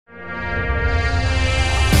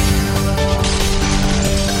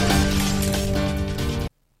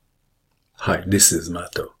Hi, this is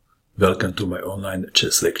Mato. Welcome to my online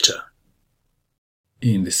chess lecture.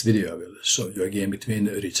 In this video I will show you a game between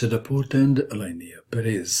Rapport and Leinier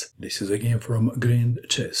Perez. This is a game from Grand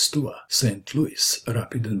Chess Tour, St. Louis,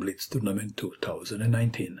 Rapid and Blitz Tournament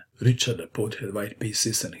 2019. Rapport had white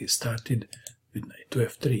pieces and he started with knight to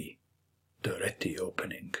f3, the ready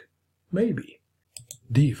opening. Maybe.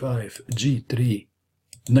 d5, g3,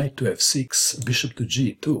 knight to f6, bishop to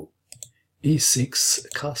g2, e6,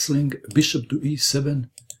 castling, bishop to e7,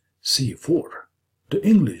 c4, the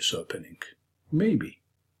English opening. Maybe.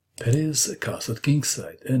 Perez castled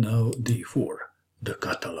kingside, and now d4, the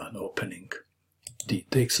Catalan opening. D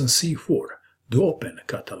takes on c4, the open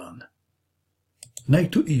Catalan.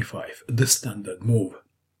 Knight to e5, the standard move.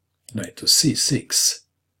 Knight to c6,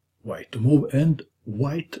 white to move, and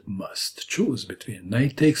white must choose between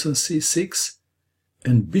knight takes on c6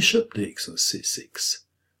 and bishop takes on c6.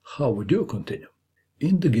 How would you continue?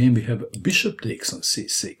 In the game we have bishop takes on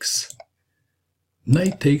c6.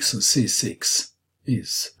 Knight takes on c6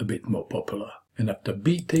 is a bit more popular. And after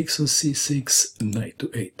b takes on c6, knight to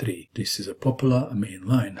a3. This is a popular main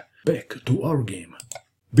line. Back to our game.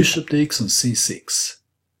 Bishop takes on c6.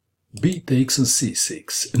 b takes on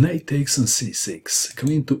c6. Knight takes on c6.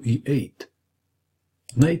 Queen to e8.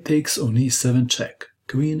 Knight takes on e7 check.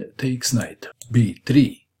 Queen takes knight.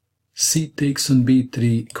 b3. c takes on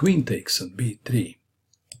b3. Queen takes on b3.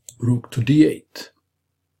 Rook to d8.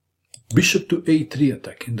 Bishop to a3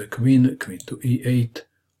 attacking the queen. Queen to e8.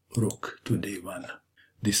 Rook to d1.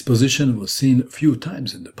 This position was seen few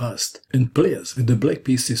times in the past, and players with the black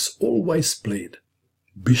pieces always played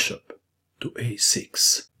bishop to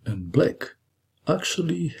a6. And black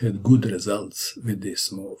actually had good results with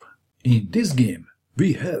this move. In this game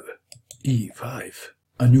we have e5,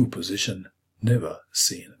 a new position never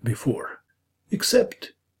seen before,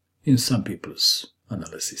 except in some people's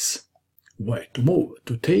analysis. White to move,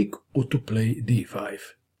 to take or to play d5.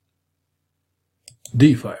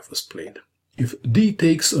 d5 was played. If d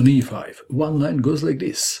takes on e5, one line goes like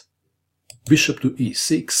this. Bishop to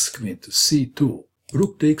e6, queen to c2,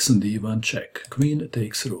 rook takes on d1 check, queen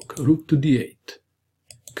takes rook, rook to d8,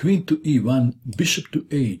 queen to e1, bishop to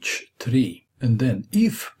h3. And then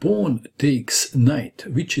if pawn takes knight,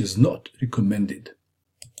 which is not recommended.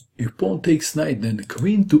 If pawn takes knight, then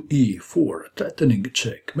queen to e4, threatening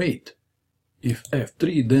checkmate. If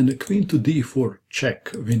f3, then queen to d4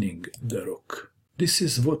 check, winning the rook. This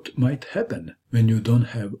is what might happen when you don't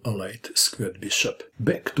have a light squared bishop.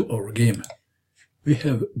 Back to our game. We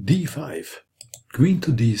have d5, queen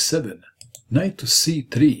to d7, knight to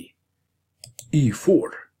c3, e4,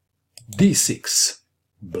 d6.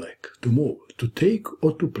 Black to move, to take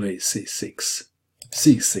or to play c6.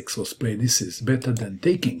 c6 was played. This is better than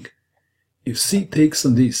taking. If c takes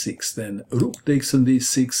on d6, then rook takes on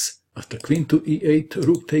d6. After queen to e8,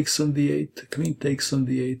 rook takes on d8, queen takes on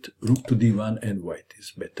d8, rook to d1, and white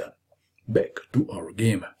is better. Back to our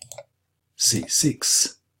game.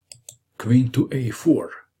 c6, queen to a4,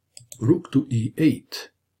 rook to e8,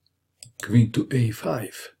 queen to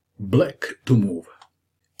a5, black to move.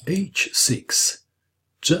 h6,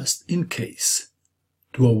 just in case,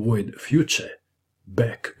 to avoid future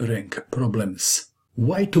back rank problems.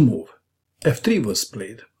 White to move. f3 was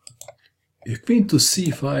played. If queen to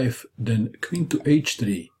c5, then queen to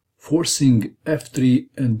h3, forcing f3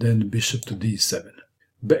 and then bishop to d7.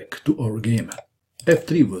 Back to our game.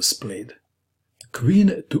 f3 was played.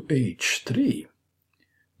 Queen to h3,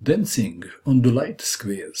 dancing on the light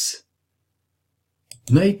squares.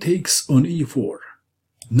 Knight takes on e4,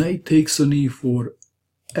 knight takes on e4,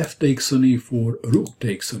 f takes on e4, rook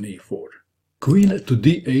takes on e4. Queen to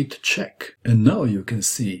d8 check. And now you can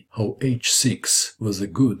see how h6 was a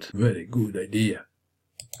good, very good idea.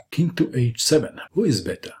 King to h7. Who is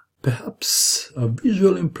better? Perhaps a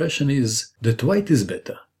visual impression is that white is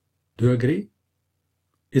better. Do you agree?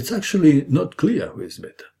 It's actually not clear who is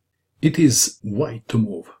better. It is white to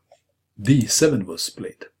move. d7 was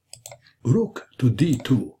played. Rook to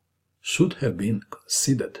d2 should have been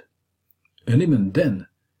considered. And even then,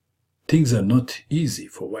 things are not easy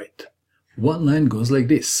for white. One line goes like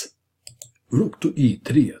this. Rook to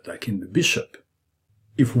e3 attacking the bishop.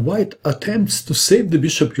 If white attempts to save the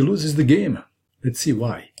bishop, he loses the game. Let's see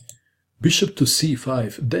why. Bishop to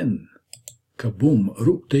c5, then kaboom,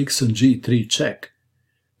 rook takes on g3 check.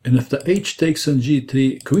 And after h takes on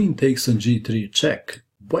g3, queen takes on g3 check.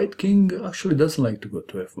 White king actually doesn't like to go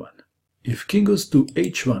to f1. If king goes to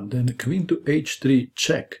h1, then queen to h3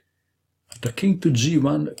 check. After king to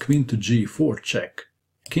g1, queen to g4 check.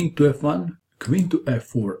 King to f1, queen to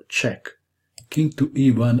f4 check. King to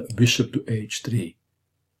e1, bishop to h3.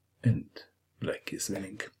 And black is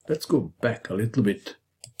winning. Let's go back a little bit.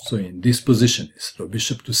 So in this position is throw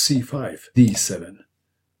bishop to c5, d7.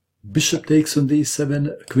 Bishop takes on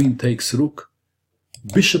d7, queen takes rook.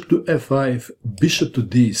 Bishop to f5, bishop to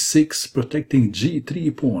d6, protecting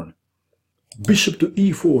g3 pawn. Bishop to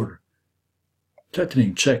e4,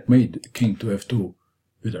 threatening checkmate, king to f2,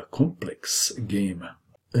 with a complex game.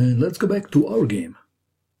 And let's go back to our game.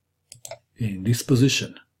 In this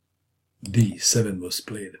position, d7 was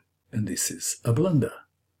played, and this is a blunder.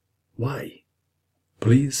 Why?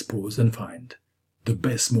 Please pause and find the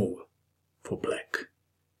best move for black.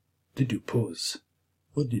 Did you pause?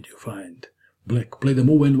 What did you find? Black played a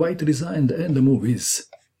move and white resigned, and the move is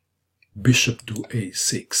bishop to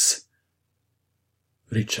a6.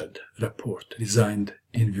 Richard Rapport resigned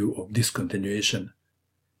in view of discontinuation.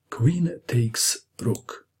 Queen takes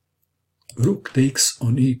rook. Rook takes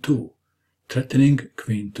on e2, threatening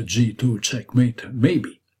queen to g2 checkmate,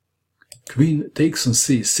 maybe. Queen takes on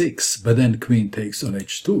c6, but then queen takes on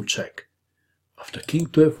h2 check. After king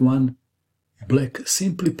to f1, black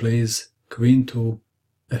simply plays queen to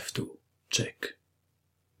f2 check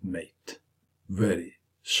mate. Very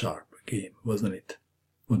sharp game, wasn't it?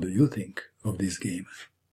 What do you think of this game?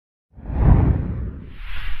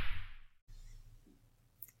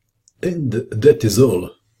 And that is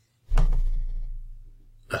all.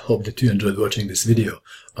 I hope that you enjoyed watching this video.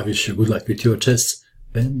 I wish you good luck with your chess,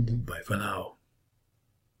 and bye for now.